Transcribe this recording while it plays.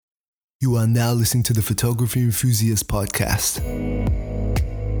You are now listening to the Photography Enthusiast Podcast.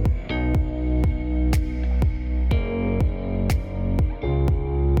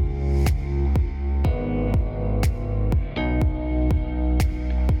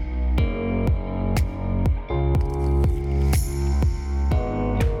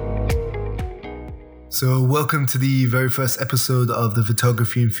 So welcome to the very first episode of the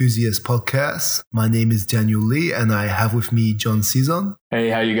Photography Enthusiast Podcast. My name is Daniel Lee and I have with me John Cizon. Hey,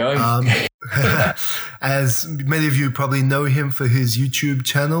 how you going? As many of you probably know him for his YouTube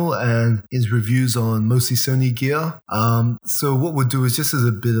channel and his reviews on mostly Sony gear. So what we'll do is just as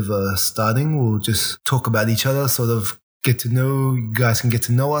a bit of a starting, we'll just talk about each other, sort of get to know, you guys can get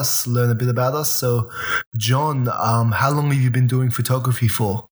to know us, learn a bit about us. So John, how long have you been doing photography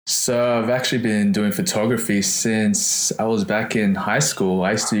for? So I've actually been doing photography since I was back in high school.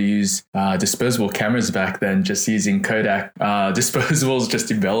 I used to use disposable cameras back then, just using Kodak disposables, just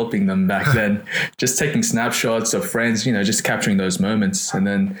developing them back then, just taking snapshots of friends, just capturing those moments. And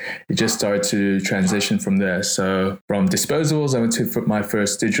then it just started to transition from there. So from disposables, I went to my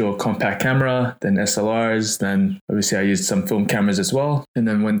first digital compact camera, then SLRs, then obviously I used some film cameras as well, and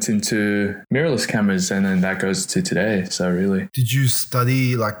then went into mirrorless cameras, and then that goes to today. So really. Did you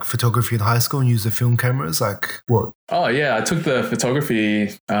study photography in high school and use the film cameras? What? Oh yeah, I took the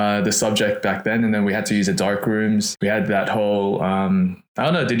photography, the subject back then, and then we had to use the dark rooms. We had that whole, I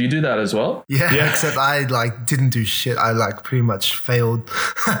don't know, did you do that as well? Yeah. Except I didn't do shit. I pretty much failed.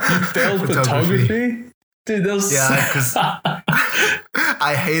 You failed photography? Dude, that was because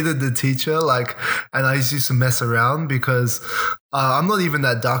I hated the teacher, and I used to mess around because I'm not even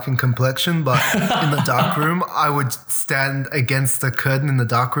that dark in complexion, but in the dark room, I would stand against the curtain in the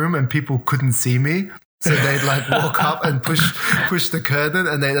dark room and people couldn't see me. So they'd walk up and push the curtain,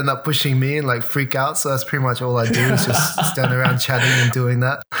 and they'd end up pushing me and freak out. So that's pretty much all I do is just stand around chatting and doing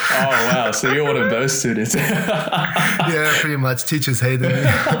that. Oh, wow. So you're one of those students. Yeah, pretty much. Teachers hated me.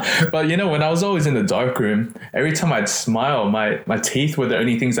 But when I was always in the dark room, every time I'd smile, my teeth were the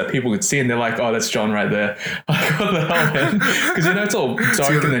only things that people could see. And they're like, oh, that's John right there. Like, what the hell, man? Because it's all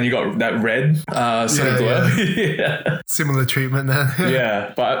dark and then you got that red sort of glow. Yeah. Similar treatment then.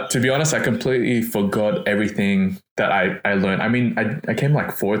 Yeah. But to be honest, I completely forgot everything that I learned. I mean, I came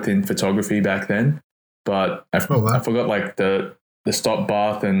fourth in photography back then, but I forgot the stop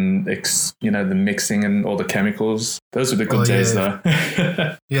bath and the mixing and all the chemicals. Those were the good days though.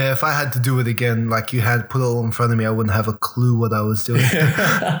 Yeah, if I had to do it again, you had put it all in front of me, I wouldn't have a clue what I was doing.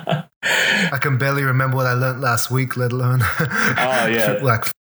 I can barely remember what I learned last week, let alone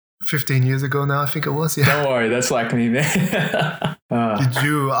 15 years ago now, I think it was. Yeah. Don't worry, that's like me, man. Did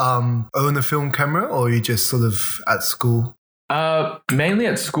you own a film camera, or you just sort of at school? Mainly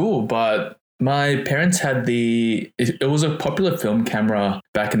at school, but my parents had it was a popular film camera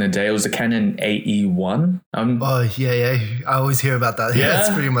back in the day. It was a Canon Ep.1. I always hear about that. Yeah,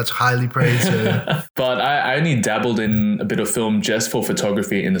 it's pretty much highly praised. Yeah. But I only dabbled in a bit of film just for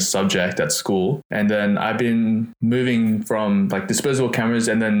photography in the subject at school. And then I've been moving from disposable cameras,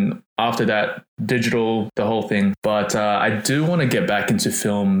 and then after that, digital, the whole thing. But I do want to get back into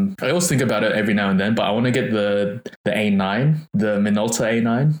film. I always think about it every now and then, but I want to get the A9, the Minolta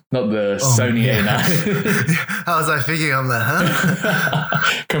A9, not the Sony A9. How was I thinking? I'm like,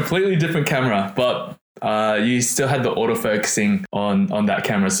 huh? Completely different camera, but you still had the autofocusing on that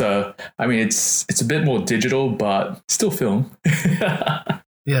camera. So, I mean, it's a bit more digital, but still film.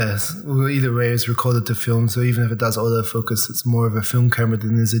 Yes, well, either way it's recorded to film, so even if it does autofocus, it's more of a film camera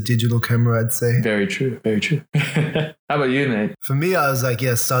than it is a digital camera, I'd say. Very true, very true. How about you, mate? For me, I was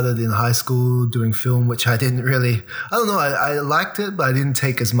started in high school doing film, which I didn't really, I don't know, I liked it, but I didn't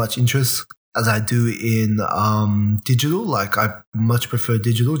take as much interest as I do in digital. I much prefer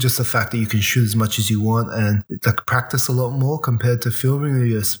digital, just the fact that you can shoot as much as you want and practice a lot more compared to filming.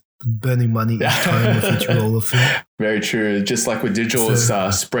 You're burning money each time with each roll of film. Very true. Just like with digital, it's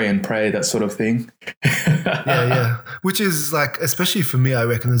spray and pray, that sort of thing. Yeah. Which is especially for me, I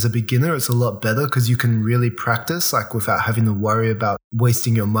reckon as a beginner, it's a lot better because you can really practice without having to worry about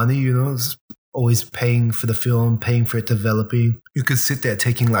wasting your money, It's always paying for the film, paying for it developing. You could sit there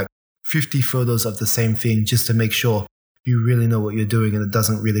taking 50 photos of the same thing just to make sure you really know what you're doing and it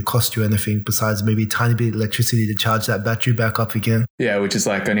doesn't really cost you anything besides maybe a tiny bit of electricity to charge that battery back up again. Yeah, which is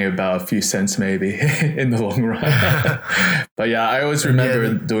only about a few cents maybe in the long run. But yeah, I always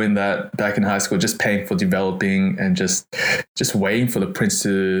remember doing that back in high school, just paying for developing and just waiting for the prints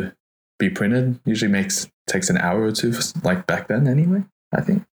to be printed. Usually takes an hour or two, back then anyway, I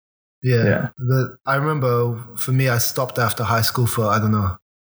think. Yeah. But I remember for me, I stopped after high school for,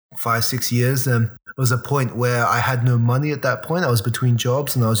 5-6 years, and it was a point where I had no money at that point. I was between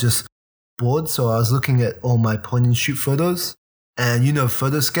jobs and I was just bored, so I was looking at all my point and shoot photos, and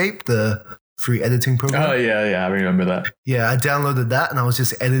Photoscape, the free editing program. Oh yeah, I remember that. Yeah, I downloaded that and I was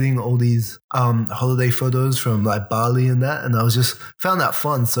just editing all these holiday photos from like Bali and that, and I was just found that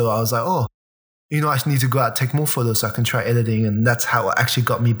fun. So I was like, oh, I need to go out and take more photos so I can try editing, and that's how it actually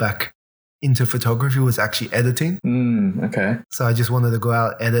got me back into photography, was actually editing. Okay. So I just wanted to go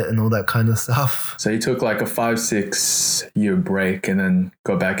out, edit and all that kind of stuff. So you took like a 5-6 year break and then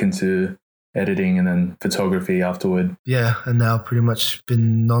got back into editing and then photography afterward. Yeah, and now pretty much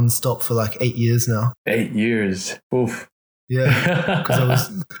been non-stop for like 8 years now. 8 years. Oof. Yeah,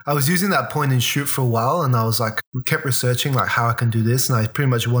 because I was using that point and shoot for a while, and I was like, kept researching like how I can do this, and I pretty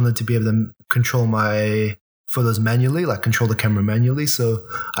much wanted to be able to control my photos manually, like control the camera manually. So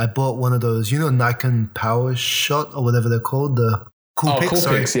I bought one of those, Nikon Power Shot or whatever they're called, the Coolpix.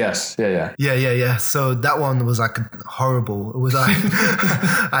 Coolpix, yes. Yeah. Yeah. So that one was like horrible. It was like,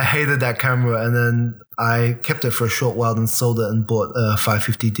 I hated that camera, and then I kept it for a short while and sold it and bought a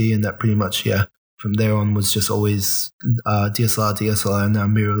 550D, and that pretty much, from there on was just always DSLR, and now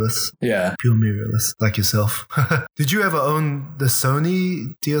mirrorless. Yeah. Pure mirrorless, like yourself. Did you ever own the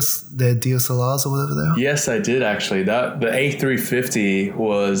Sony their DSLRs or whatever they are? Yes, I did actually. The A350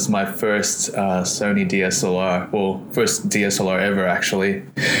 was my first Sony DSLR. Well, first DSLR ever actually.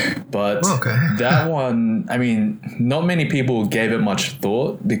 But that one, I mean, not many people gave it much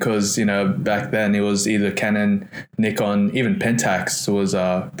thought because, back then it was either Canon, Nikon, even Pentax was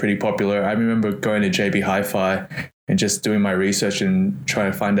pretty popular. I remember going to JB Hi-Fi and just doing my research and trying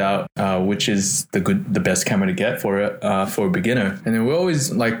to find out which is the best camera to get for a beginner. And then we're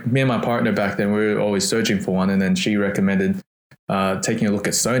always, like, me and my partner back then, we were always searching for one, and then she recommended taking a look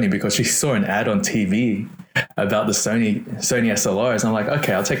at Sony because she saw an ad on TV about the Sony SLRs. And I'm like,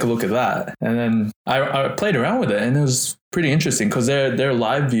 okay, I'll take a look at that. And then I played around with it, and it was pretty interesting because their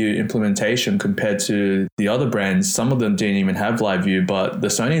live view implementation compared to the other brands, some of them didn't even have live view, but the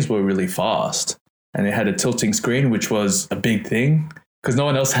Sonys were really fast. And it had a tilting screen, which was a big thing because no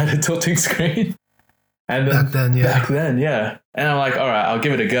one else had a tilting screen. And then, back then, yeah. And I'm like, all right, I'll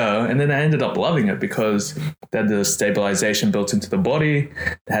give it a go. And then I ended up loving it because they had the stabilization built into the body.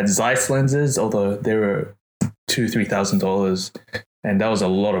 They had Zeiss lenses, although they were $2,000-$3,000. And that was a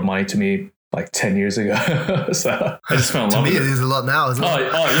lot of money to me like 10 years ago. So I just fell in love with it. To me, it is a lot now, isn't it? Oh,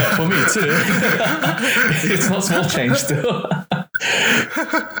 yeah, for me too. It's not small change still.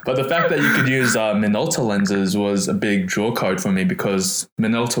 But the fact that you could use Minolta lenses was a big draw card for me because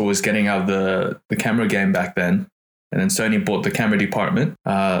Minolta was getting out of the camera game back then. And then Sony bought the camera department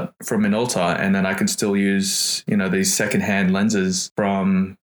from Minolta, and then I could still use, these secondhand lenses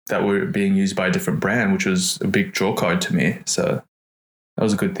from that were being used by a different brand, which was a big draw card to me. So that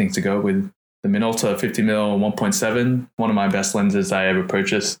was a good thing to go with. The Minolta 50mm 1.7, one of my best lenses I ever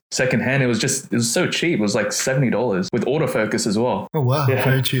purchased. Secondhand, it was so cheap. It was like $70 with autofocus as well. Oh, wow. Yeah.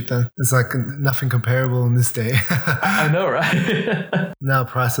 Very cheap then. It's like nothing comparable in this day. I know, right? Now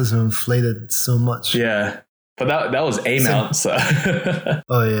prices have inflated so much. Yeah. But that was A-mount, so.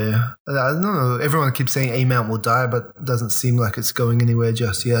 Oh, yeah. I don't know. Everyone keeps saying A-mount will die, but it doesn't seem like it's going anywhere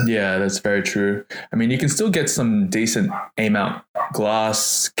just yet. Yeah, that's very true. I mean, you can still get some decent A-mount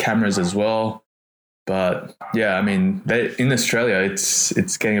glass cameras as well. But yeah, I mean, in Australia,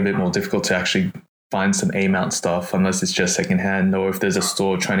 it's getting a bit more difficult to actually find some A-mount stuff unless it's just secondhand, or if there's a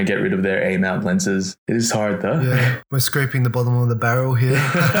store trying to get rid of their A-mount lenses. It is hard though. Yeah, we're scraping the bottom of the barrel here.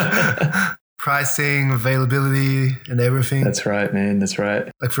 Pricing, availability, and everything. That's right, man. That's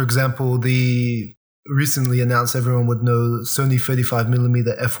right. Like, for example, the recently announced, everyone would know, Sony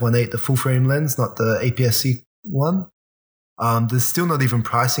 35mm f1.8, the full frame lens, not the APS-C one. There's still not even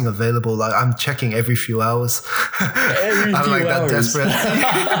pricing available. Like, I'm checking every few hours. I'm like that desperate.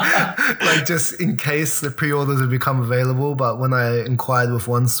 Like, just in case the pre-orders have become available. But when I inquired with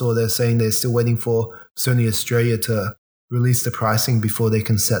one store, they're saying they're still waiting for Sony Australia to release the pricing before they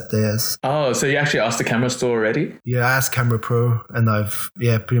can set theirs. Oh, so you actually asked the camera store already? Yeah, I asked Camera Pro, and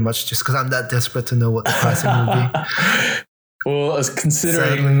pretty much just because I'm that desperate to know what the pricing will be. Well, I was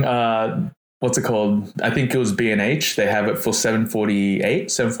considering, what's it called? I think it was B&H. They have it for $748,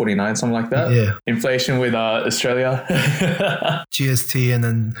 $749, something like that. Yeah. Inflation with Australia. GST and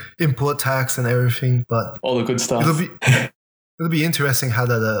then import tax and everything. But all the good stuff. It'll be interesting how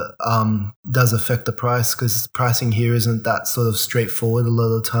that does affect the price, because pricing here isn't that sort of straightforward a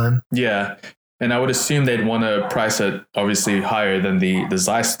lot of the time. Yeah. And I would assume they'd want to price it obviously higher than the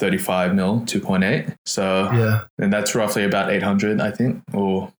Zeiss 35mm 2.8. So yeah, and that's roughly about $800, I think.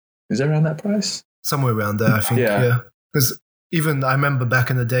 Or is it around that price? Somewhere around there, I think. Yeah. Because even I remember back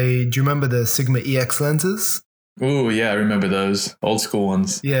in the day, do you remember the Sigma EX lenses? Oh yeah, I remember those old school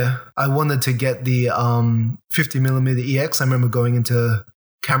ones. Yeah, I wanted to get the 50mm EX. I remember going into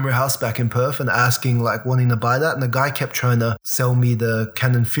Camera House back in Perth and asking, like, wanting to buy that, and the guy kept trying to sell me the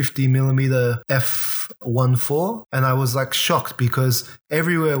Canon 50mm f1.4, and I was like shocked because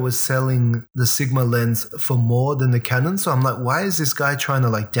everywhere was selling the Sigma lens for more than the Canon. So I'm like, why is this guy trying to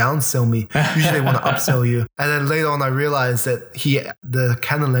like downsell me? Usually they want to upsell you. And then later on I realized that the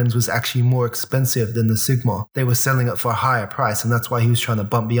Canon lens was actually more expensive than the Sigma. They were selling it for a higher price, and that's why he was trying to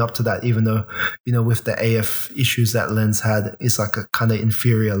bump me up to that, even though, you know, with the AF issues that lens had, it's like a kind of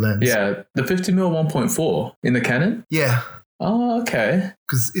inferior lens. Yeah, the 50mm 1.4 in the Canon? Yeah. Oh, okay.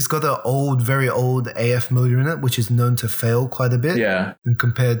 Because it's got an very old AF motor in it, which is known to fail quite a bit. Yeah. And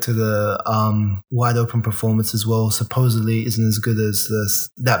compared to the wide open performance as well, supposedly isn't as good as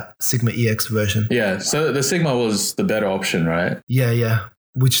that Sigma EX version. Yeah. So the Sigma was the better option, right? Yeah, yeah.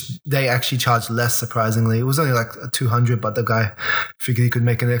 Which they actually charged less, surprisingly. It was only like $200, but the guy figured he could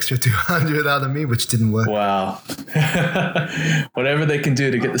make an extra $200 out of me, which didn't work. Wow. Whatever they can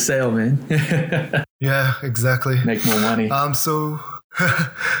do to get the sale, man. Yeah, exactly. Make more money. So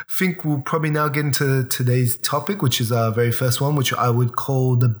I think we'll probably now get into today's topic, which is our very first one, which I would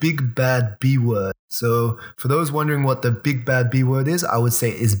call the big bad B word. So for those wondering what the big bad B word is, I would say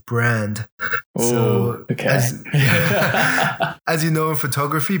is brand. Oh, so okay. As you know, in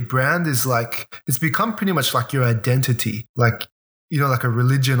photography, brand is like, it's become pretty much like your identity. Like, you know, like a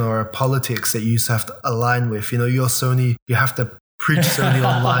religion or a politics that you used to have to align with. You know, you're Sony, you have to preach Sony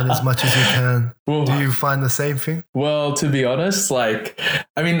online as much as you can. Well, do you find the same thing? Well, to be honest, like,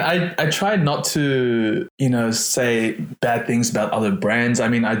 I mean, I try not to, you know, say bad things about other brands. I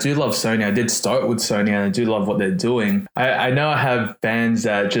mean, I do love Sony. I did start with Sony and I do love what they're doing. I know I have fans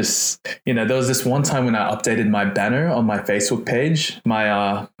that just, you know, there was this one time when I updated my banner on my Facebook page,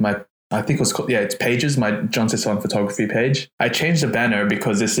 my I think it was called, it's Pages, my John Sisson photography page. I changed the banner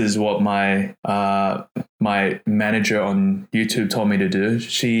because this is what my my manager on YouTube told me to do.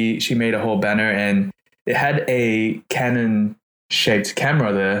 She made a whole banner and it had a Canon shaped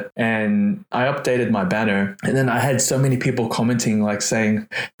camera there, and I updated my banner, and then I had so many people commenting, like saying,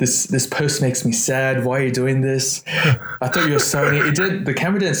 this post makes me sad, why are you doing this? I thought you were Sony. The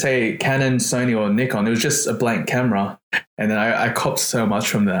camera didn't say Canon, Sony or Nikon, it was just a blank camera. And then I copped so much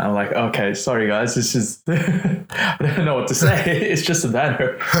from that. I'm like, okay, sorry guys, it's just I don't know what to say. It's just a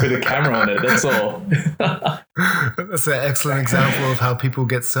banner with a camera on it, that's all. That's an excellent example of how people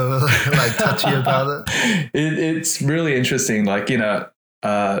get so like touchy about it. It's really interesting. Like, you know,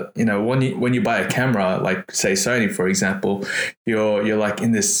 when you buy a camera, like say Sony, for example, you're like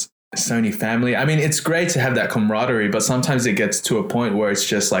in this Sony family. I mean, it's great to have that camaraderie, but sometimes it gets to a point where it's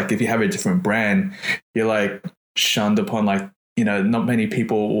just like, if you have a different brand, you're like shunned upon. Like, you know, not many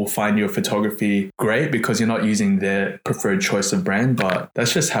people will find your photography great because you're not using their preferred choice of brand, but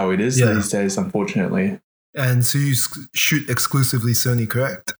that's just how it is these days, unfortunately. And so you shoot exclusively Sony,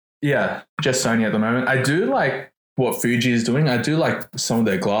 correct? Yeah, just Sony at the moment. I do like what Fuji is doing. I do like some of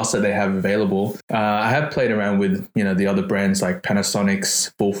their glass that they have available. I have played around with, you know, the other brands like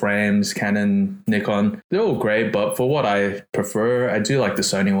Panasonic's full frames, Canon, Nikon. They're all great, but for what I prefer, I do like the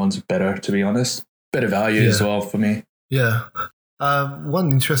Sony ones better, to be honest. Better value as well for me. Yeah.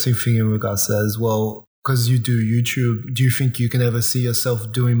 One interesting thing in regards to that as well, because you do YouTube, do you think you can ever see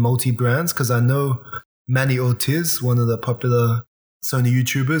yourself doing multi-brands? Because I know Manny Ortiz, one of the popular Sony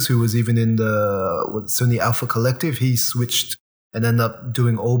YouTubers who was even in the Sony Alpha Collective, he switched and ended up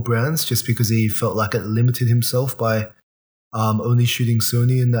doing all brands just because he felt like it limited himself by only shooting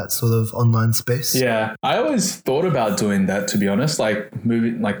Sony in that sort of online space. Yeah, I always thought about doing that, to be honest, like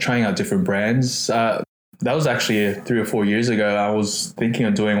trying out different brands. That was actually 3 or 4 years ago. I was thinking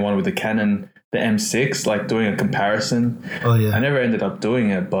of doing one with the Canon, the M6, like doing a comparison. Oh yeah. I never ended up doing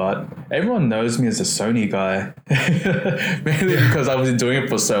it, but everyone knows me as a Sony guy, mainly because I was doing it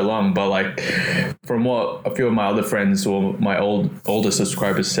for so long. But like, from what a few of my other friends or my older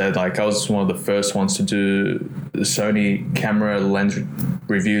subscribers said, like I was one of the first ones to do the Sony camera lens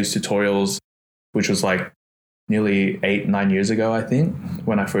reviews tutorials, which was like nearly 8-9 years ago, I think,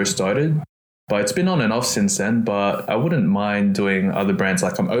 when I first started. But it's been on and off since then, but I wouldn't mind doing other brands.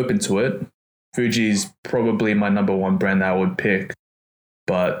 Like, I'm open to it. Fuji's probably my number one brand that I would pick,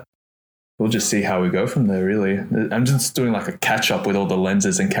 but we'll just see how we go from there, really. I'm just doing like a catch up with all the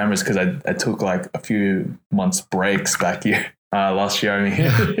lenses and cameras because I took like a few months breaks last year. I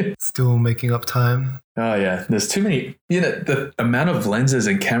mean, still making up time. Oh yeah, there's too many. You know, the amount of lenses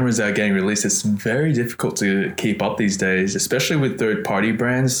and cameras that are getting released, it's very difficult to keep up these days, especially with third-party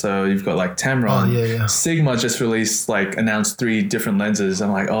brands. So you've got like Tamron, Sigma just announced 3 different lenses.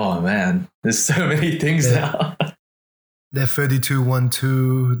 I'm like, oh man, there's so many things now. They're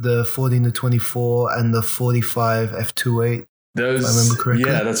 32-1.2, the 14-24, and the 45 f2.8. Those, if I remember correctly.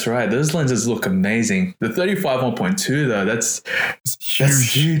 Yeah, that's right. Those lenses look amazing. The 35 1.2 though, that's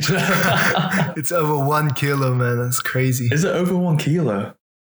huge. It's over 1 kilo, man. That's crazy. Is it over 1 kilo?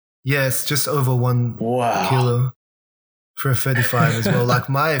 Yeah, it's just over 1 kilo for a 35 as well. Like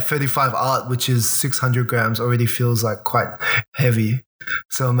my 35 art, which is 600 grams, already feels like quite heavy.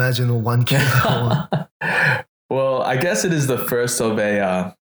 So imagine a 1 kilo one. Well, I guess it is the first of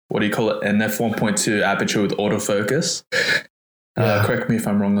a, what do you call it? An f1.2 aperture with autofocus. Correct me if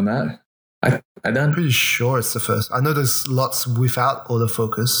I'm wrong on that. I'm pretty sure it's the first. I know there's lots without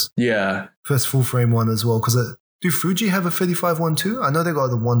autofocus. Yeah. First full frame one as well. Because do Fuji have a 35 1.2? I know they got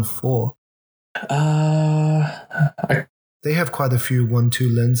the 1.4. They have quite a few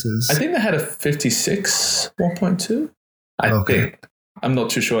 1.2 lenses. I think they had a 56 1.2. I think. I'm not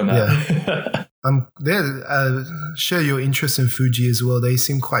too sure on that. Yeah. Share your interest in Fuji as well. They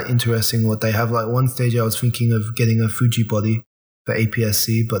seem quite interesting what they have. Like one stage I was thinking of getting a Fuji body for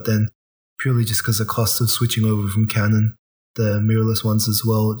APS-C, but then purely just because the cost of switching over from Canon, the mirrorless ones as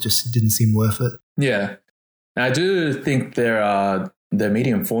well, just didn't seem worth it. Yeah. And I do think their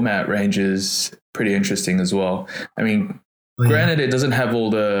medium format range is pretty interesting as well. I mean, granted, it doesn't have all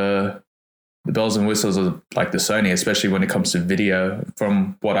the bells and whistles of like the Sony, especially when it comes to video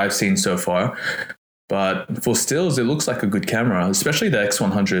from what I've seen so far. But for stills, it looks like a good camera, especially the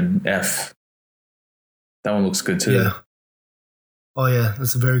X100F. That one looks good too. Yeah. Oh yeah,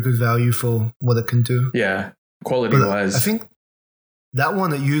 that's a very good value for what it can do. Yeah, quality-wise. I think that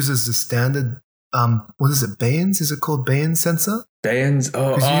one, it uses the standard, what is it, Baynes? Is it called Baynes sensor? Baynes?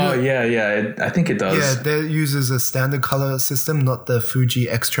 Yeah. I think it does. Yeah, that uses a standard color system, not the Fuji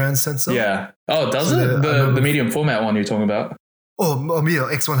X-Trans sensor. Yeah. Oh, does it? The medium format one you're talking about? Oh,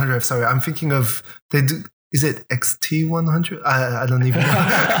 X100F, sorry. I'm thinking of, is it XT100? I don't even know.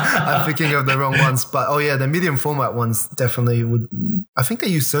 I'm thinking of the wrong ones. But the medium format ones definitely would. I think they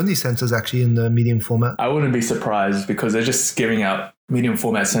use Sony sensors actually in the medium format. I wouldn't be surprised because they're just giving out medium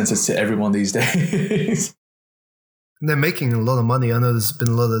format sensors to everyone these days. And they're making a lot of money. I know there's been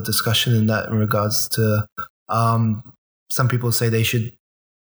a lot of discussion in that in regards to some people say they should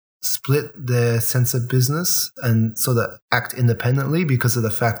split their sensor business and sort of act independently because of the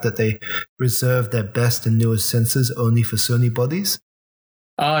fact that they reserve their best and newest sensors only for Sony bodies.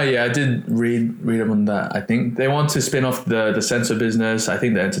 Oh, yeah, I did read them on that. I think they want to spin off the sensor business, I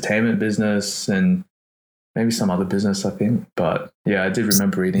think the entertainment business, and maybe some other business, I think. But yeah, I did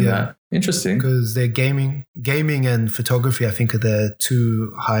remember reading that. Interesting. Because they're gaming and photography, I think, are their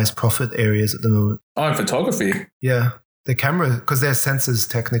two highest profit areas at the moment. Oh, and photography? Yeah. The camera, because they're sensors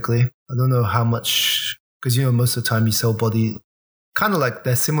technically. I don't know how much, because most of the time you sell body, kind of like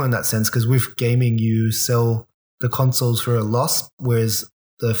they're similar in that sense, because with gaming you sell the consoles for a loss, whereas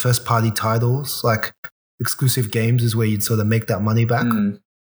the first party titles, like exclusive games, is where you'd sort of make that money back.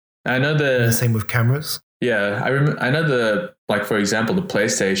 I know the same with cameras. Yeah, I know like for example, the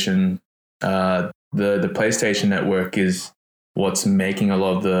PlayStation, the PlayStation network is what's making a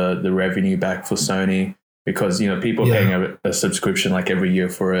lot of the revenue back for Sony. Because, people are paying a subscription like every year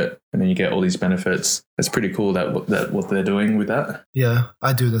for it, and then you get all these benefits. It's pretty cool that what they're doing with that. Yeah,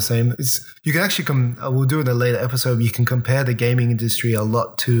 I do the same. You can actually we'll do in a later episode, you can compare the gaming industry a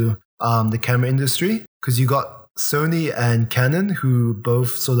lot to the camera industry, because you got Sony and Canon, who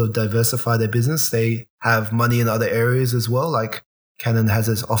both sort of diversify their business. They have money in other areas as well, like Canon has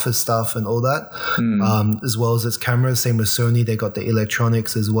its office stuff and all that, as well as its cameras. Same with Sony, they got the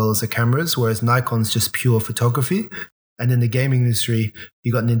electronics as well as the cameras, whereas Nikon's just pure photography. And in the gaming industry,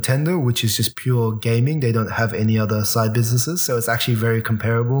 you got Nintendo, which is just pure gaming. They don't have any other side businesses, so it's actually very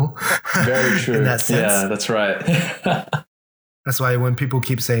comparable. Very true. In that sense. Yeah, that's right. That's why when people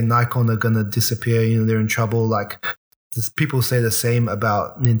keep saying Nikon are going to disappear, they're in trouble. Like people say the same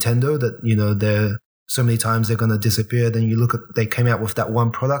about Nintendo, that, they're so many times they're going to disappear. Then you look at, they came out with that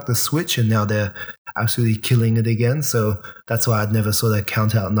one product, the Switch, and now they're absolutely killing it again. So that's why I'd never sort of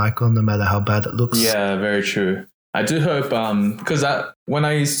count out Nikon, no matter how bad it looks. Yeah, very true. I do hope, because when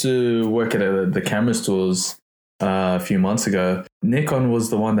I used to work at the camera stores a few months ago, Nikon was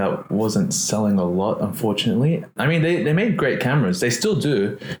the one that wasn't selling a lot, unfortunately. I mean, they made great cameras. They still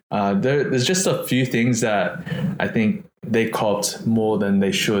do. There's just a few things that I think they copped more than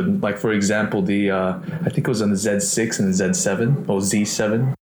they should. Like, for example, I think it was on the Z6 and the Z7 or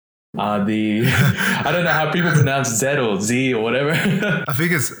Z7. I don't know how people pronounce Z or Z or whatever. I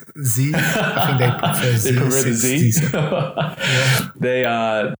think it's Z. I think they prefer Z. They prefer the Z. Yeah. They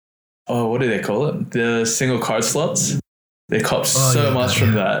what do they call it? The single card slots. They copped so much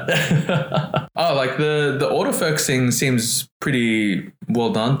from that. Oh, like the autofocusing seems pretty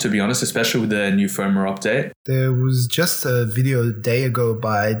well done, to be honest, especially with the new firmware update. There was just a video a day ago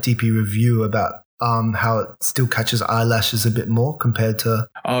by DP Review about how it still catches eyelashes a bit more compared to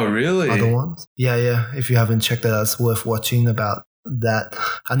other ones. Yeah. If you haven't checked that out, it's worth watching about that.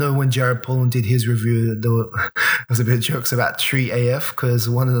 I know when Jared Pollan did his review, there was a bit of jokes about tree AF because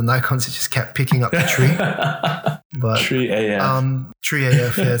one of the Nikons just kept picking up the tree. But Tree AF. Tree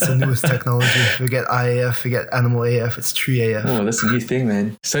AF, yeah, it's the newest technology. Forget IAF, forget animal AF, it's tree AF. Oh, that's a new thing,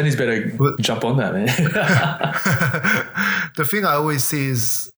 man. Sony's better jump on that, man. The thing I always see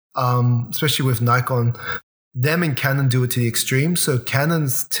is, especially with Nikon, them and Canon do it to the extreme. So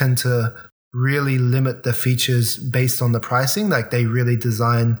Canons tend to really limit the features based on the pricing. Like they really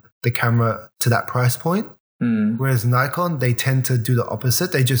design the camera to that price point. Whereas Nikon, they tend to do the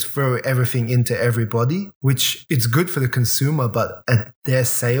opposite. They just throw everything into everybody, which it's good for the consumer, but at their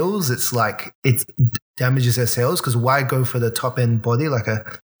sales, it's like it damages their sales because why go for the top end body like a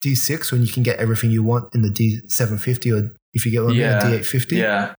D6 when you can get everything you want in the D750 or if you get one in D850?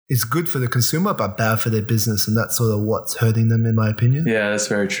 Yeah. It's good for the consumer, but bad for their business. And that's sort of what's hurting them, in my opinion. Yeah, that's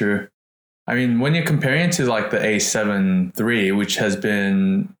very true. I mean, when you're comparing it to like the A7 III, which has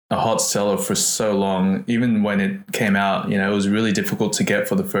been a hot seller for so long, even when it came out, it was really difficult to get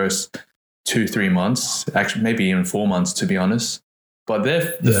for the first 2-3 months, actually maybe even 4 months, to be honest. But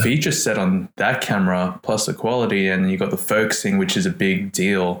the feature set on that camera, plus the quality, and you got the focusing, which is a big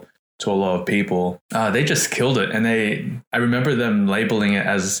deal to a lot of people. They just killed it. And I remember them labeling it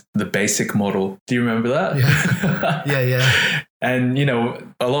as the basic model. Do you remember that? Yeah. And,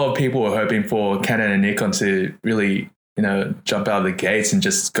 a lot of people were hoping for Canon and Nikon to really, jump out of the gates and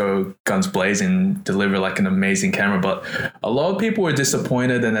just go guns blazing, deliver like an amazing camera. But a lot of people were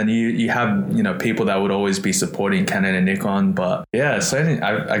disappointed. And then you have, people that would always be supporting Canon and Nikon. But yeah, Sony,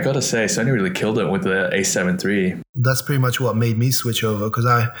 I got to say, Sony really killed it with the A7 III. That's pretty much what made me switch over because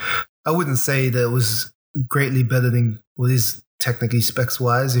I wouldn't say that it was greatly better than what is technically specs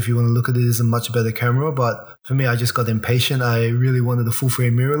wise. If you want to look at it as a much better camera, but for me, I just got impatient. I really wanted the full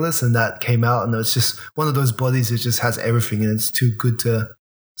frame mirrorless, and that came out, and it's just one of those bodies that just has everything, and it's too good to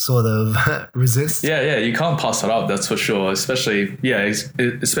sort of resist. Yeah, you can't pass it up. That's for sure. Especially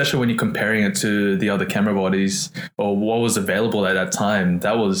when you're comparing it to the other camera bodies or what was available at that time.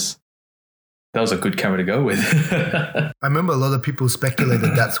 That was a good camera to go with. I remember a lot of people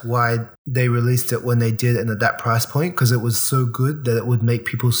speculated that's why they released it when they did and at that price point, because it was so good that it would make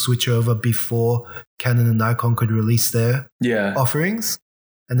people switch over before Canon and Nikon could release their offerings.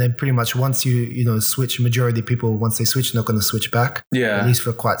 And then pretty much once you switch, majority of people, once they switch, not going to switch back, at least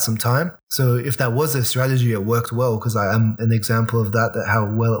for quite some time. So if that was their strategy, it worked well because I am an example of that how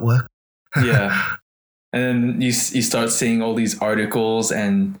well it worked. Yeah. And then you start seeing all these articles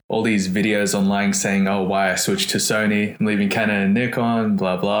and all these videos online saying, oh, why I switched to Sony, I'm leaving Canon and Nikon,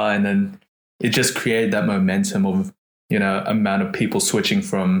 blah, blah. And then it just created that momentum of, amount of people switching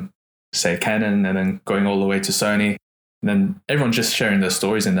from, say, Canon and then going all the way to Sony. And then everyone's just sharing their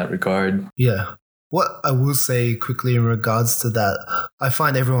stories in that regard. Yeah. What I will say quickly in regards to that, I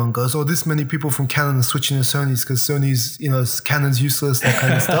find everyone goes, oh, this many people from Canon are switching to Sony's because Sony's, Canon's useless, that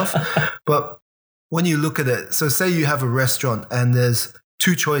kind of stuff. But when you look at it, so say you have a restaurant and there's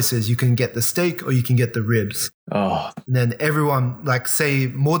two choices. You can get the steak or you can get the ribs. Oh. And then everyone, like say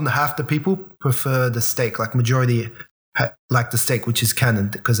more than half the people prefer the steak, like majority like the steak, which is Canon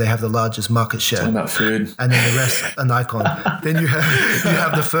because they have the largest market share. Talking about food. And then the rest are Nikon. Then you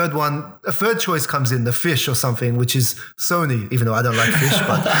have the third one. A third choice comes in, the fish or something, which is Sony, even though I don't like fish.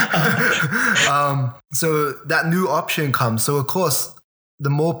 But so that new option comes. So of course, the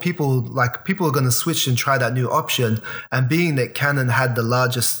more people are going to switch and try that new option. And being that Canon had the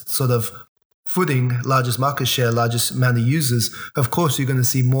largest sort of footing, largest market share, largest amount of users, of course, you're going to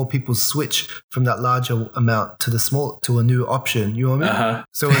see more people switch from that larger amount to a new option. You know what I mean? Uh-huh.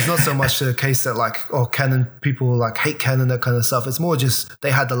 So it's not so much the case that Canon people hate Canon, that kind of stuff. It's more just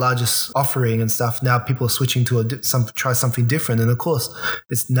they had the largest offering and stuff. Now people are switching to try something different. And of course,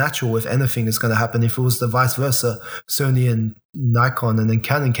 it's natural with anything is going to happen. If it was the vice versa, Sony and Nikon and then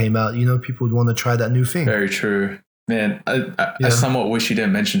Canon came out, people would want to try that new thing. Very true. Man, I somewhat wish you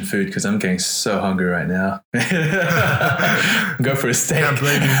didn't mention food because I'm getting so hungry right now. Go for a steak. Can't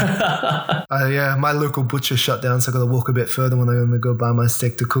blame you. My local butcher shut down, so I got to walk a bit further when I'm going to go buy my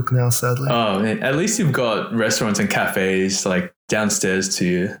steak to cook now, sadly. Oh, man. At least you've got restaurants and cafes downstairs to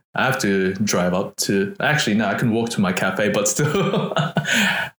you. I have to drive up to... Actually, no, I can walk to my cafe, but still,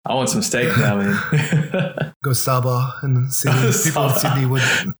 I want some steak now, man. Go Starbar in Sydney. People in Sydney would...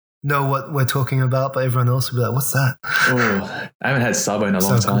 know what we're talking about, but everyone else will be like, what's that? Oh, I haven't had Sabo in a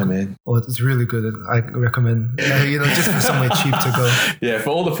long time, man. Oh, it's really good. I recommend, just for somewhere cheap to go. Yeah,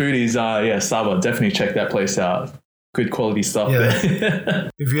 for all the foodies, Sabo, definitely check that place out. Good quality stuff there.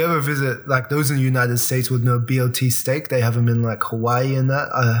 If you ever visit, like those in the United States would know BOT Steak. They have them in like Hawaii and that.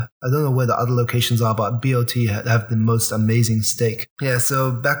 I don't know where the other locations are, but BOT have the most amazing steak. Yeah,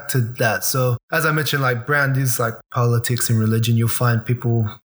 so back to that. So as I mentioned, like brand is like politics and religion. You'll find people,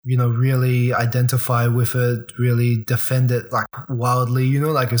 really identify with it, really defend it like wildly.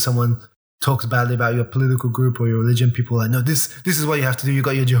 Like if someone talks badly about your political group or your religion, people are like, no, this is what you have to do. You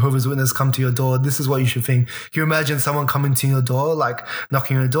got your Jehovah's Witness come to your door. This is what you should think. Can you imagine someone coming to your door, like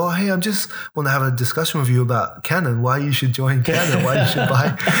knocking on your door? Hey, I just want to have a discussion with you about Canon, why you should join Canon, why you should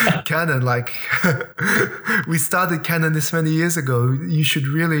buy Canon. Like we started Canon this many years ago. You should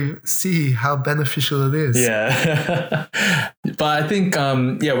really see how beneficial it is. Yeah. But I think,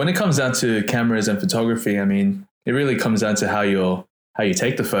 when it comes down to cameras and photography, I mean, it really comes down to how you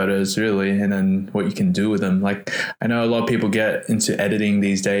take the photos really, and then what you can do with them. Like I know a lot of people get into editing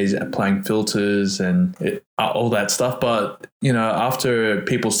these days, applying filters and all that stuff. But, after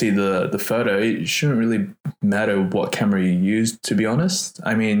people see the photo, it shouldn't really matter what camera you use, to be honest.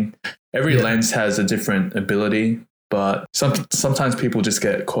 I mean, every lens has a different ability, but sometimes people just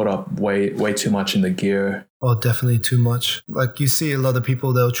get caught up way too much in the gear. Oh, definitely too much. Like you see a lot of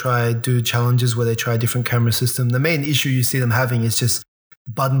people, they'll do challenges where they try a different camera system. The main issue you see them having is just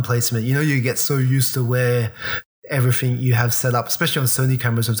button placement. You get so used to where everything you have set up, especially on Sony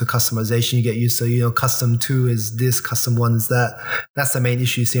cameras with the customization, you get used to, custom 2 is this, custom 1 is that. That's the main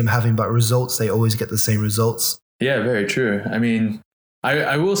issue you see them having, but results, they always get the same results. Yeah, very true. I mean,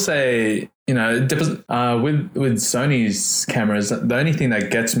 I will say, it depends, with Sony's cameras, the only thing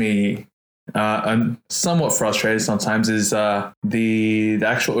that gets me I'm somewhat frustrated sometimes is the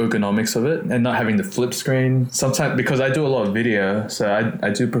actual ergonomics of it and not having the flip screen. Sometimes, because I do a lot of video, so I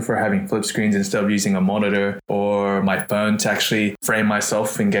do prefer having flip screens instead of using a monitor or my phone to actually frame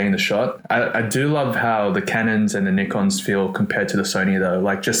myself in getting the shot. I do love how the Canons and the Nikons feel compared to the Sony though.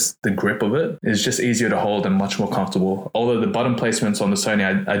 Like just the grip of it is just easier to hold and much more comfortable. Although the button placements on the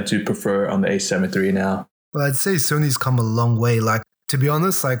Sony I do prefer on the A7 III now. Well, I'd say Sony's come a long way. Like, to be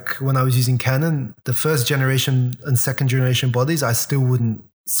honest, like when I was using Canon, the first generation and second generation bodies, I still wouldn't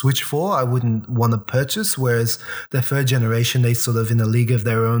switch for. I wouldn't want to purchase. Whereas the third generation, they sort of in a league of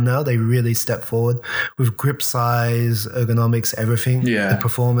their own now. They really step forward with grip size, ergonomics, everything. Yeah. The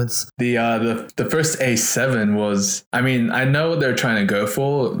performance. The first A7 was, I mean, I know what they're trying to go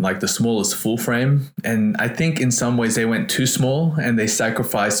for, like the smallest full frame. And I think in some ways they went too small and they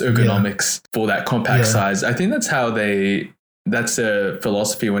sacrificed ergonomics for that compact size. I think that's a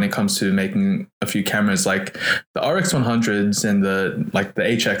philosophy when it comes to making a few cameras, like the RX100s and the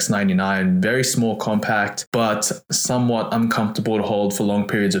HX99, very small, compact, but somewhat uncomfortable to hold for long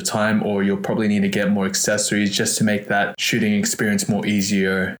periods of time, or you'll probably need to get more accessories just to make that shooting experience more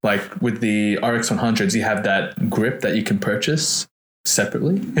easier. Like with the RX100s, you have that grip that you can purchase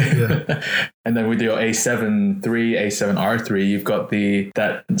separately. And then with your A7 III, A7R III, you've got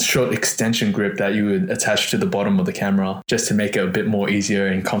that short extension grip that you would attach to the bottom of the camera just to make it a bit more easier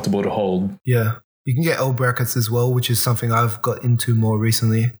and comfortable to hold. Yeah. You can get L brackets as well, which is something I've got into more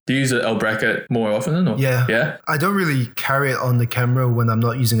recently. Do you use an L bracket more often? Or? Yeah. I don't really carry it on the camera when I'm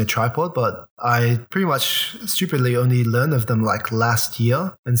not using a tripod, but I pretty much stupidly only learned of them like last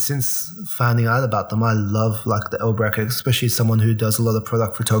year. And since finding out about them, I love like the L bracket, especially someone who does a lot of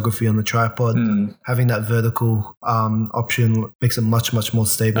product photography on the tripod. Having that vertical option makes it much, much more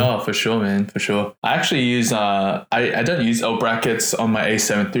stable. Oh, for sure, man. For sure. I actually use, I don't use L brackets on my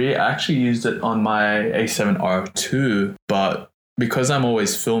A7 III. I actually used it on my A7R II, but because I'm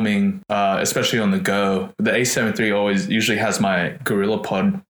always filming, especially on the go, the A7 III always usually has my Gorilla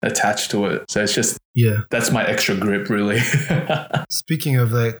Pod attached to it. So it's just, that's my extra grip, really. Speaking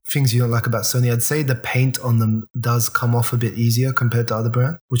of like things you don't like about Sony, I'd say the paint on them does come off a bit easier compared to other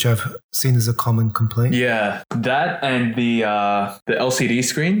brands, which I've seen as a common complaint. Yeah, that and the LCD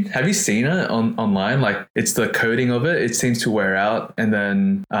screen. Have you seen it online? Like it's the coating of it. It seems to wear out, and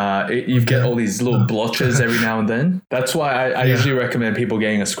then you get all these little blotches every now and then. That's why I usually recommend people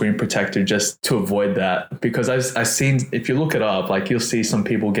getting a screen protector just to avoid that, because I've seen, if you look it up, like you'll see some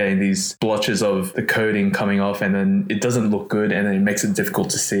people trouble getting these blotches of the coating coming off, and then it doesn't look good, and then it makes it difficult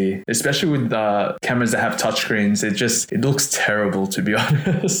to see. Especially with cameras that have touchscreens, it looks terrible, to be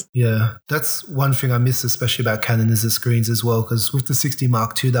honest. Yeah, that's one thing I miss, especially about Canon, is the screens as well. Because with the 60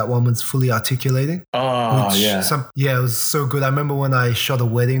 Mark II, that one was fully articulating. Oh, yeah. It was so good. I remember when I shot a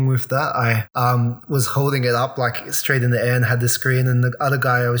wedding with that, I was holding it up like straight in the air and had the screen, and the other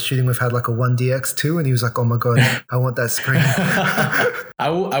guy I was shooting with had like a 1DX2, and he was like, "Oh my god, I want that screen."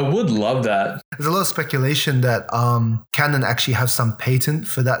 I would love that. There's a lot of speculation that Canon actually have some patent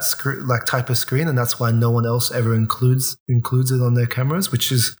for that type of screen, and that's why no one else ever includes it on their cameras,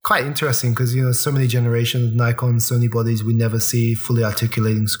 which is quite interesting because so many generations of Nikon, Sony bodies, we never see fully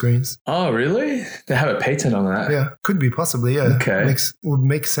articulating screens. Oh, really? They have a patent on that? Yeah, could be possibly. Yeah, okay, would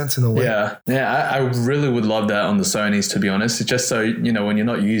make sense in a way. Yeah. I really would love that on the Sonys, to be honest. It's just so when you're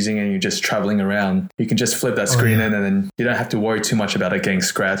not using it and you're just traveling around, you can just flip that screen in, and then you don't have to worry too much about it getting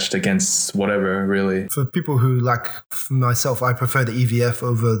scratched against whatever, really. For people who, like for myself, I prefer the EVF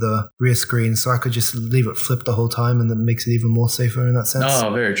over the rear screen, so I could just leave it flipped the whole time, and it makes it even more safer in that sense.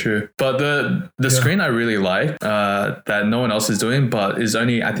 Oh, very true. But the screen I really like that no one else is doing, but is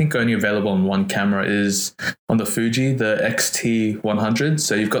only available on one camera, is on the Fuji, the Xt100.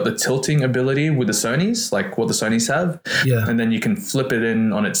 So you've got the tilting ability with the Sonys, like what the Sonys have. Yeah. And then you can flip it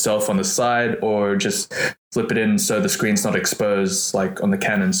in on itself on the side, or just flip it in so the screen's not exposed like on the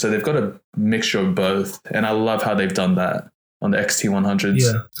Canon. So they've got a mixture of both. And I love how they've done that on the Xt100s.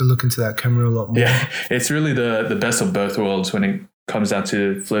 Yeah, to look into that camera a lot more. Yeah, it's really the best of both worlds when it comes down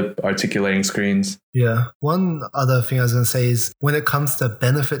to flip articulating screens. Yeah. One other thing I was going to say is when it comes to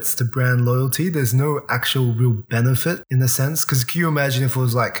benefits to brand loyalty, there's no actual real benefit in a sense. Because can you imagine if it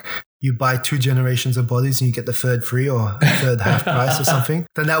was like you buy 2 generations of bodies and you get the third free or third half price or something,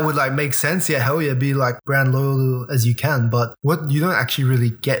 then that would like make sense. Yeah, hell yeah, be like brand loyal as you can. But you don't actually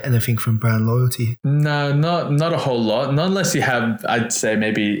really get anything from brand loyalty. No, not a whole lot. Not unless you have, I'd say,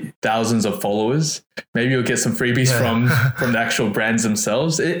 maybe thousands of followers. Maybe you'll get some freebies from the actual brands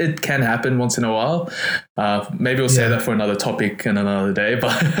themselves. It can happen once in a while. Maybe we'll say that for another topic and another day.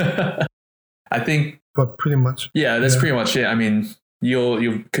 But I think... But pretty much. Yeah, that's pretty much it. I mean...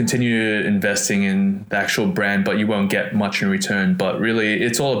 You'll continue investing in the actual brand, but you won't get much in return. But really,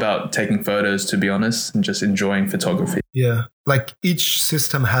 it's all about taking photos, to be honest, and just enjoying photography. Yeah. Like each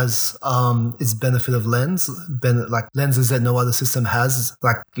system has its benefit of lens, like lenses that no other system has,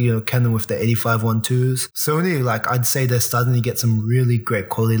 like, Canon with the 85-1.2s. Sony, like I'd say they're starting to get some really great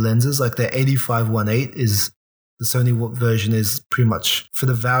quality lenses. Like the 85-1.8 is... The Sony version is pretty much, for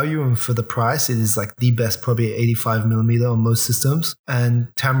the value and for the price, it is like the best, probably 85mm on most systems.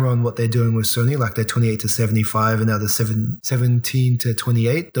 And Tamron, what they're doing with Sony, like they're 28-75 and now the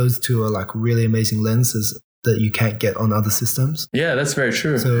 17-28, those two are like really amazing lenses that you can't get on other systems. Yeah, that's very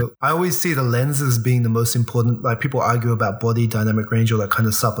true. So I always see the lenses being the most important. Like people argue about body, dynamic range, all that kind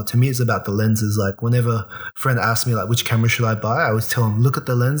of stuff, but to me it's about the lenses. Like whenever a friend asks me like which camera should I buy, I always tell them look at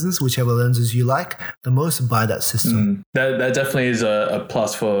the lenses, whichever lenses you like the most, buy that system. That definitely is a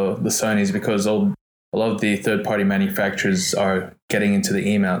plus for the Sonys, because a lot of the third-party manufacturers are getting into the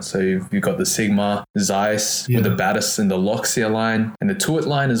E-mount. So you've got the Sigma, Zeiss, with the Batis and the Loxia line, and the Tuit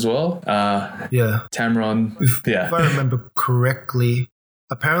line as well. Tamron. If I remember correctly,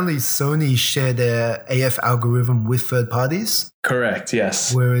 apparently Sony share their AF algorithm with third parties. Correct,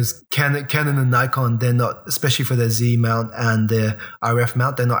 yes. Whereas Canon and Nikon, they're not, especially for their Z mount and their RF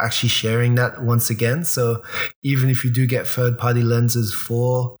mount, they're not actually sharing that once again. So even if you do get third-party lenses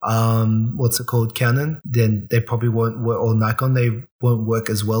for, Canon, then they probably won't work, or Nikon, they won't work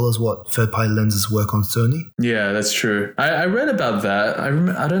as well as what third-party lenses work on Sony. Yeah, that's true. I read about that.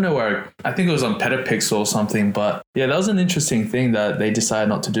 I don't know where, I think it was on Petapixel or something, but yeah, that was an interesting thing that they decided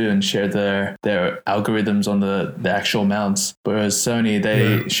not to do and share their algorithms on the actual mounts. Whereas Sony,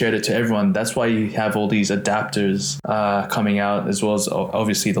 they shared it to everyone. That's why you have all these adapters coming out, as well as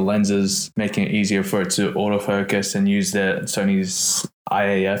obviously the lenses, making it easier for it to autofocus and use Sony's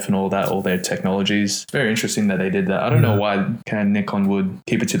IAF and all their technologies. Very interesting that they did that. I don't know why Nikon would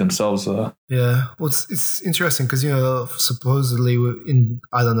keep it to themselves. Yeah, well, it's interesting because, supposedly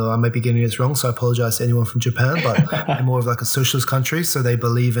I don't know, I might be getting this wrong, so I apologize to anyone from Japan, but they're more of like a socialist country, so they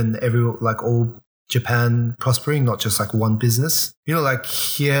believe in all Japan prospering, not just like one business. Like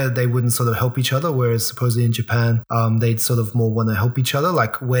here they wouldn't sort of help each other, whereas supposedly in Japan, they'd sort of more want to help each other.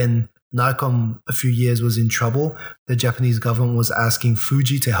 Like when Nikon a few years was in trouble, the Japanese government was asking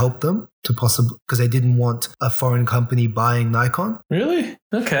Fuji to help them because they didn't want a foreign company buying Nikon. Really?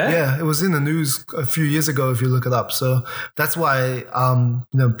 Okay. Yeah, it was in the news a few years ago if you look it up. So that's why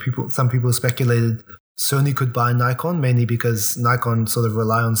some people speculated Sony could buy Nikon, mainly because Nikon sort of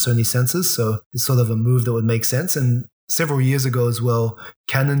rely on Sony sensors. So it's sort of a move that would make sense. And several years ago as well,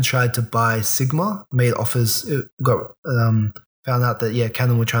 Canon tried to buy Sigma, made offers, found out that,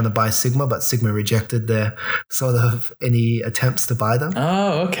 Canon were trying to buy Sigma, but Sigma rejected their sort of any attempts to buy them.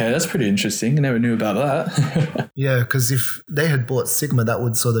 Oh, okay. That's pretty interesting. I never knew about that. Yeah, because if they had bought Sigma, that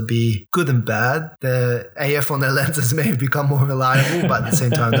would sort of be good and bad. The AF on their lenses may have become more reliable, but at the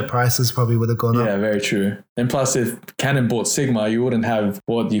same time, the prices probably would have gone up. Yeah, very true. And plus, if Canon bought Sigma, you wouldn't have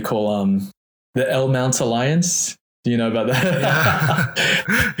what you call the L-mount alliance. Do you know about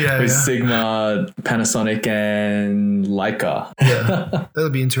that? Yeah. With Sigma, Panasonic, and Leica. Yeah, that'll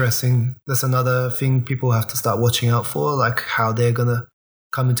be interesting. That's another thing people have to start watching out for, like how they're going to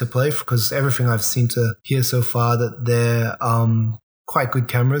come into play, because everything I've seen to hear so far that they're quite good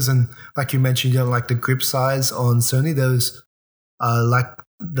cameras. And like you mentioned, you don't like the grip size on Sony. Those like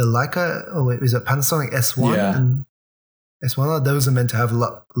the Leica, is it Panasonic S1 and S1? Those are meant to have a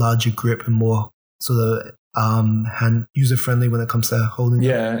lot larger grip and more sort of hand user friendly when it comes to holding.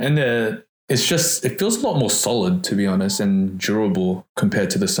 Yeah, and it feels a lot more solid, to be honest, and durable compared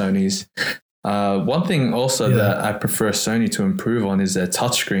to the Sonys. One thing also that I prefer Sony to improve on is their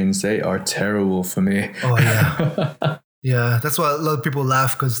touchscreens. They are terrible for me. Oh yeah. Yeah, that's why a lot of people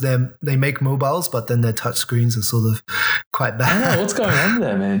laugh, because they make mobiles, but then their touch screens are sort of quite bad. I don't know what's going on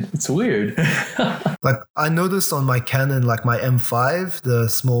there, man. It's weird. Like I noticed on my Canon, like my M5, the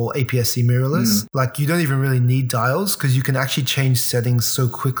small APS-C mirrorless, like you don't even really need dials, because you can actually change settings so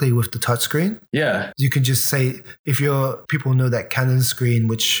quickly with the touchscreen. Yeah. You can just say, people know that Canon screen,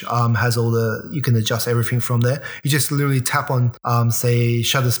 which has you can adjust everything from there. You just literally tap on, say,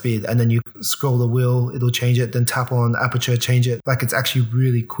 shutter speed, and then you scroll the wheel, it'll change it, then tap on aperture, change it. Like it's actually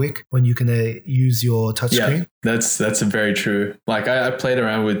really quick when you can use your touchscreen. Yeah, that's very true. Like I played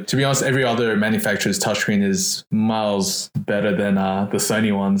around with, to be honest, every other manufacturer's touchscreen is miles better than the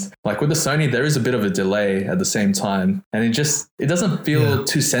Sony ones. Like with the Sony, there is a bit of a delay at the same time, and it doesn't feel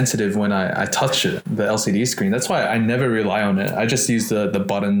too sensitive when I touch it, the LCD screen. That's why I never rely on it. I just use the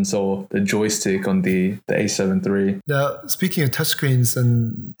buttons or the joystick on the A7 III. Now, speaking of touchscreens,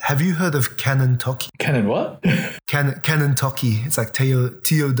 and have you heard of Canon Toki? Canon what? Canon Toki. It's like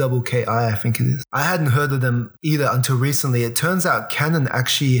Tokki, I think it is. I hadn't heard of them either until recently. It turns out Canon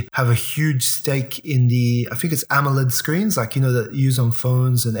actually have a huge stake in I think it's AMOLED screens, like, that use on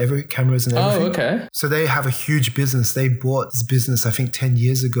phones and cameras and everything. Oh, okay. So they have a huge business. They bought this business, I think, 10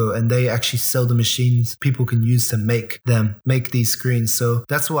 years ago, and they actually sell the machines people can use to make these screens. So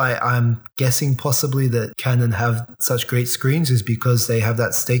that's why I'm guessing possibly that Canon have such great screens is because they have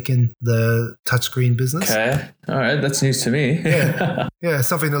that stake in the touchscreen business. Okay. All right. That's news to me. Yeah,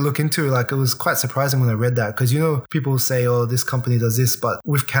 something to look into. Like, it was quite surprising when I read that, because, people say, oh, this company does this, but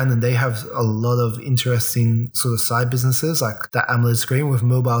with Canon, they have a lot of interesting sort of side businesses, like that AMOLED screen. With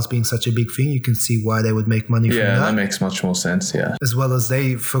mobiles being such a big thing, you can see why they would make money from that. Yeah, that makes much more sense, yeah. As well as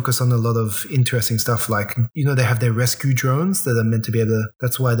they focus on a lot of interesting stuff, like, they have their rescue drones that are meant to be able to,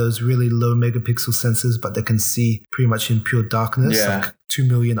 that's why those really low megapixel sensors, but they can see pretty much in pure darkness, like 2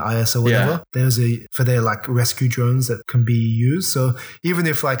 million IS or whatever. There's for their like rescue drones that can be used. So even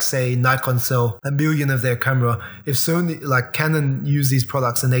if, like, say Nikon sell 1 million of their camera, if Sony, like Canon, use these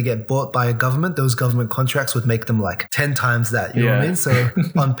products and they get bought by a government, those government contracts would make them like 10 times that. You know what I mean? So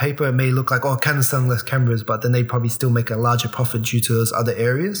on paper, it may look like, oh, Canon's selling less cameras, but then they probably still make a larger profit due to those other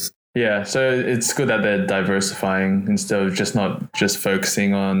areas. Yeah, so it's good that they're diversifying instead of not just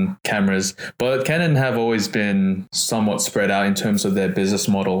focusing on cameras. But Canon have always been somewhat spread out in terms of their business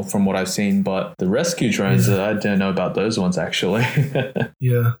model from what I've seen. But the rescue drones, I don't know about those ones actually.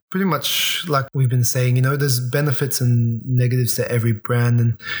 Yeah, pretty much like we've been saying, there's benefits and negatives to every brand,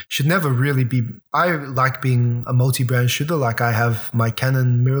 and should never really be. I like being a multi-brand shooter. Like I have my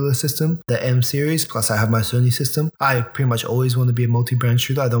Canon mirrorless system, the M series, plus I have my Sony system. I pretty much always want to be a multi-brand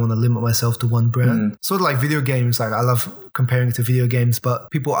shooter. I don't want to limit myself to one brand. Sort of like video games. Like I love comparing it to video games, but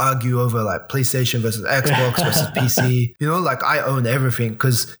people argue over like PlayStation versus Xbox versus PC. Like I own everything,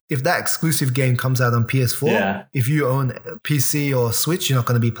 because if that exclusive game comes out on PS4, if you own PC or Switch, you're not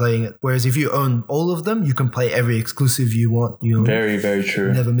going to be playing it. Whereas if you own all of them, you can play every exclusive you want. Very, very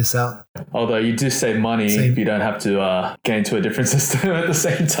true. Never miss out. Although you do save money if you don't have to get into a different system at the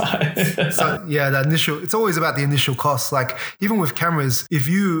same time. So it's always about the initial cost. Like even with cameras, if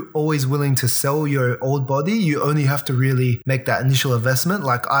you always willing to sell your old body, you only have to really really make that initial investment.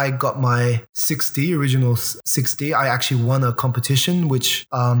 Like I got my 6D, original 6D. I actually won a competition, which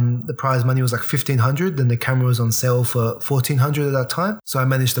the prize money was like 1,500. Then the camera was on sale for 1,400 at that time. So I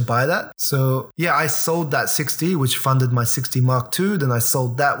managed to buy that. So yeah, I sold that 6D, which funded my 6D Mark II. Then I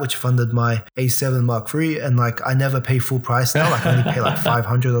sold that, which funded my A7 Mark III. And like I never pay full price now. Like I only pay like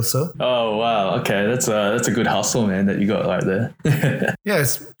 500 or so. Oh, wow. Okay. That's a good hustle, man, that you got right there. Yeah,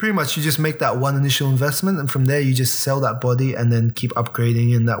 it's pretty much you just make that one initial investment and from there you just sell that body and then keep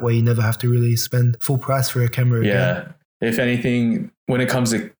upgrading, and that way you never have to really spend full price for a camera again. Yeah. If anything, when it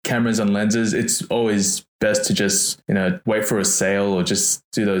comes to cameras and lenses, it's always best to just, wait for a sale or just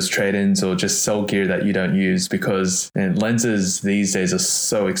do those trade-ins or just sell gear that you don't use, because lenses these days are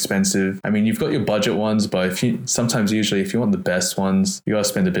so expensive. I mean, you've got your budget ones, but usually if you want the best ones, you gotta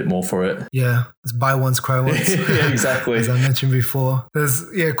spend a bit more for it. Yeah, it's buy once, cry once. Yeah, exactly. As I mentioned before. There's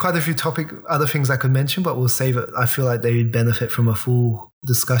quite a few other things I could mention, but we'll save it. I feel like they benefit from a full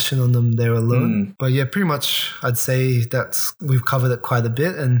discussion on them there alone. But yeah, pretty much I'd say that we've covered it quite a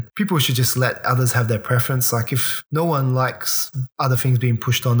bit, and people should just let others have their preference. Like if no one likes other things being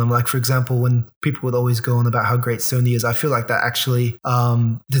pushed on them, like for example, when people would always go on about how great Sony is, I feel like that actually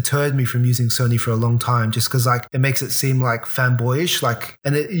deterred me from using Sony for a long time, just because like it makes it seem like fanboyish, like,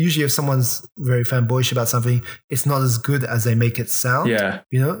 and usually if someone's very fanboyish about something, it's not as good as they make it sound. Yeah.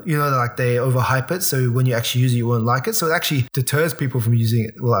 Like they overhype it, so when you actually use it, you won't like it. So it actually deters people from using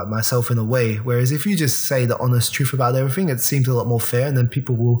it, like myself in a way. Whereas if you just say the honest truth about everything, it seems a lot more fair, and then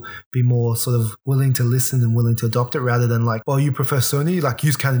people will be more sort of willing to listen and willing to adopt it, rather than like, oh, you prefer Sony, like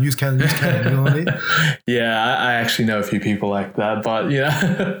use Canon, you know what I mean? Yeah, I actually know a few people like that, but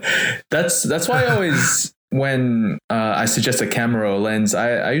that's why I always when I suggest a camera or lens,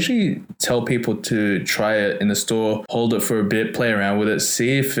 I usually tell people to try it in the store, hold it for a bit, play around with it,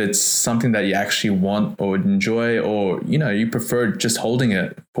 see if it's something that you actually want or enjoy, or, you prefer just holding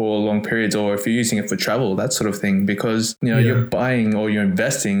it for long periods, or if you're using it for travel, that sort of thing. Because, you're buying or you're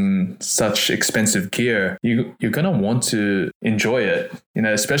investing in such expensive gear, you're going to want to enjoy it,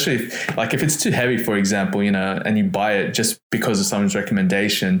 especially if it's too heavy, for example, and you buy it just because of someone's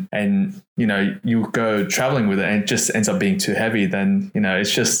recommendation, and, you go traveling with it and it just ends up being too heavy, then,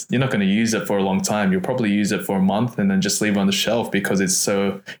 it's just, you're not going to use it for a long time. You'll probably use it for a month and then just leave it on the shelf because it's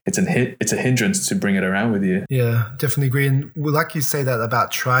a hindrance to bring it around with you. Yeah, definitely agree. And like you say that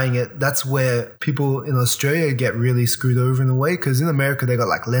about trying it, that's where people in Australia get really screwed over in a way, because in America, they got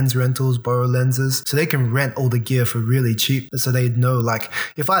like lens rentals, borrow lenses, so they can rent all the gear for really cheap. So they'd know, like,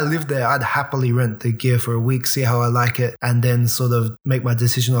 if I lived there, I'd happily rent the gear for a week, see how I like it, and then sort of make my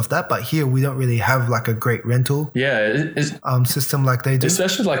decision off that. But here, we don't really have like a great rental system like they do.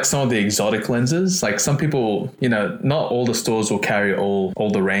 Especially like some of the exotic lenses. Like some people, not all the stores will carry all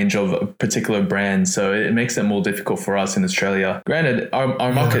the range of a particular brand. So it makes it more difficult for us in Australia. Granted,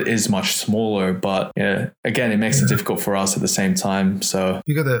 our market is much smaller, but again, it makes it difficult for us at the same time. So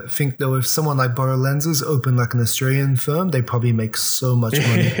you got to think though, if someone like Borrow Lenses opened like an Australian firm, they probably make so much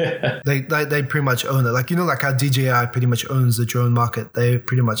money. They pretty much own it. Like, like how DJI pretty much owns the drone market. They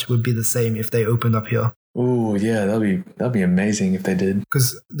pretty much would be the same if they opened up here. Oh yeah, that'd be amazing if they did.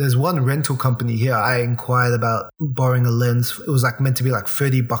 Because there's one rental company here. I inquired about borrowing a lens. It was like meant to be like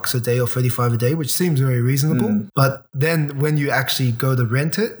 $30 a day or $35 a day, which seems very reasonable. But then when you actually go to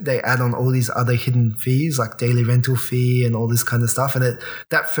rent it, they add on all these other hidden fees, like daily rental fee and all this kind of stuff. And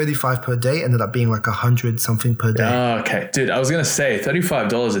that $35 per day ended up being like $100 something per day. Oh, okay, dude, I was gonna say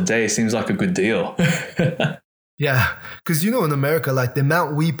 $35 a day seems like a good deal. Yeah, because in America, like the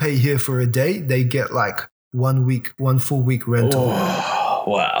amount we pay here for a day, they get like 1 full week rental. Oh,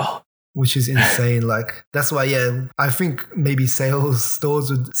 wow. Which is insane. Like that's why, I think maybe stores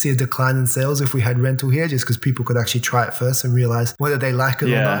would see a decline in sales if we had rental here, just because people could actually try it first and realize whether they like it or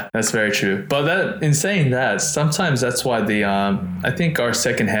not. Yeah, that's very true. But in saying that, sometimes that's why I think our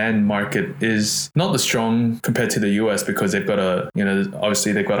secondhand market is not as strong compared to the US, because they've got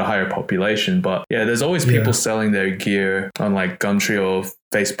obviously they've got a higher population. But there's always people selling their gear on like Gumtree or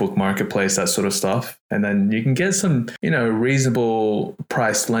Facebook Marketplace, that sort of stuff. And then you can get some, reasonable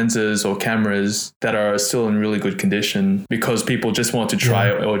priced lenses or cameras that are still in really good condition, because people just want to try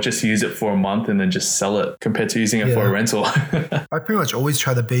it or just use it for a month and then just sell it, compared to using it for a rental. I pretty much always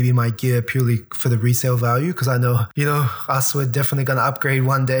try to baby my gear purely for the resale value, because I know, us, we're definitely going to upgrade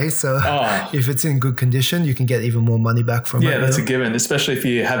one day. So if it's in good condition, you can get even more money back from it. Yeah, that's a given, especially if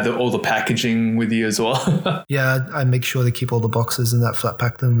you have all the packaging with you as well. Yeah, I make sure to keep all the boxes in that flat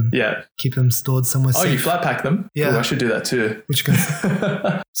pack them and Yeah. keep them stored somewhere safe. Oh, you flat pack them? Yeah. Ooh, I should do that too. Which can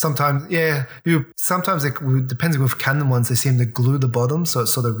sometimes, sometimes depending with Canon ones, they seem to glue the bottom, so it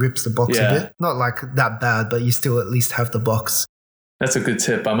sort of rips the box a bit. Not like that bad, but you still at least have the box. That's a good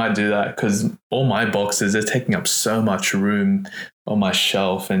tip. I might do that because all my boxes are taking up so much room on my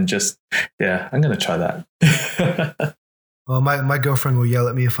shelf, and just I'm gonna try that. Well, my girlfriend will yell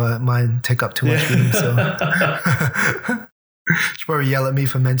at me if mine take up too much room. So she'd probably yell at me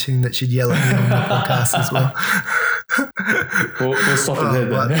for mentioning that she'd yell at me on the podcast as well. We'll stop it there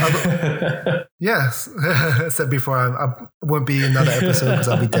then. Yes, I said before, I won't be another episode because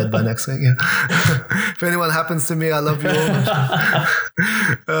I'll be dead by next week. Yeah. If anyone happens to me, I love you all.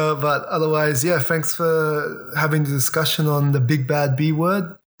 But otherwise, thanks for having the discussion on the big bad B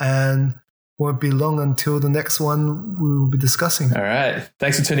word, and won't be long until the next one we will be discussing. All right.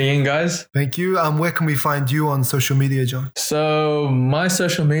 Thanks for tuning in, guys. Thank you. Where can we find you on social media, John? So my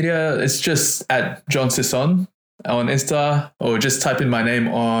social media, it's just at John Sisson on Insta, or just type in my name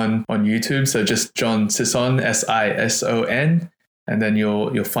on YouTube. So just John Sisson, Sison, and then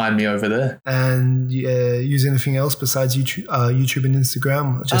you'll find me over there. And use anything else besides YouTube and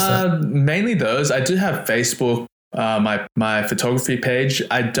Instagram? Just mainly those. I do have Facebook. My photography page,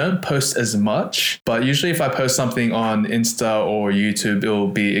 I don't post as much, but usually if I post something on Insta or YouTube, it'll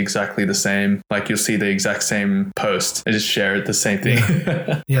be exactly the same. Like you'll see the exact same post. I just share it, the same thing.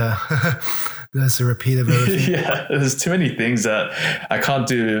 Yeah. That's a repeat of everything. Yeah, there's too many things that I can't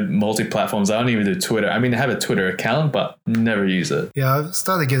do multi-platforms. I don't even do Twitter. I mean, I have a Twitter account, but never use it. Yeah, I've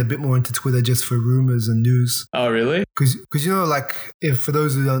started to get a bit more into Twitter just for rumors and news. Oh, really? Because if for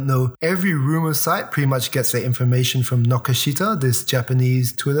those who don't know, every rumor site pretty much gets their information from Nokashita, this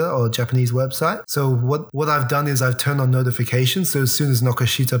Japanese Twitter or Japanese website. So what I've done is I've turned on notifications. So as soon as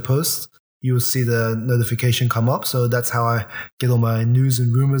Nokashita posts, you'll see the notification come up. So that's how I get all my news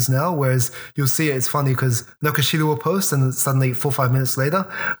and rumors now. Whereas you'll see it's funny because Nokashita will post and then suddenly 4 or 5 minutes later,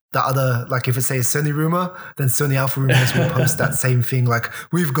 the other, like if it says Sony rumor, then Sony Alpha Rumors will post that same thing. Like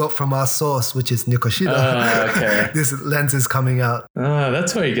we've got from our source, which is Nokashita. Okay. This lens is coming out.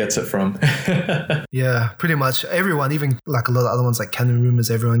 That's where he gets it from. Yeah, pretty much everyone, even like a lot of other ones like Canon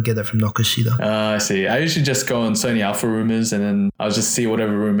Rumors, everyone get it from Nokashita. I see. I usually just go on Sony Alpha Rumors and then I'll just see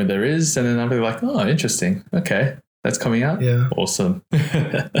whatever rumor there is. And then I'll be like, oh, interesting. Okay. That's coming out? Yeah. Awesome.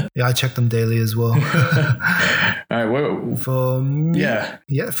 Yeah, I check them daily as well. All right. Well, for me,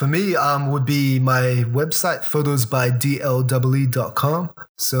 for me, would be my website, photosbydle.com.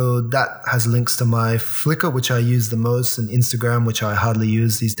 So that has links to my Flickr, which I use the most, and Instagram, which I hardly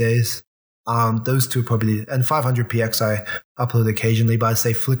use these days. Those two probably, and 500px I upload occasionally, but I'd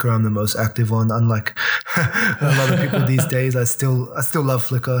say Flickr I'm the most active on. Unlike a lot of people these days, I still love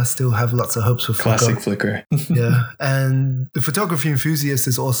Flickr. I still have lots of hopes for Flickr. Classic Flickr. Yeah, and the Photography Enthusiast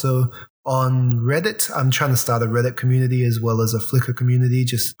is also on Reddit. I'm trying to start a Reddit community as well as a Flickr community.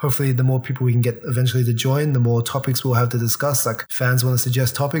 Just hopefully the more people we can get eventually to join, the more topics we'll have to discuss. Like fans want to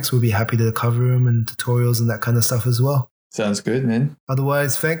suggest topics, we'll be happy to cover them, and tutorials and that kind of stuff as well. Sounds good, man.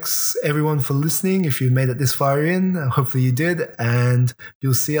 Otherwise, thanks everyone for listening. If you made it this far in, hopefully you did. And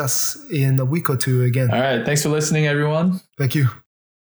you'll see us in a week or two again. All right. Thanks for listening, everyone. Thank you.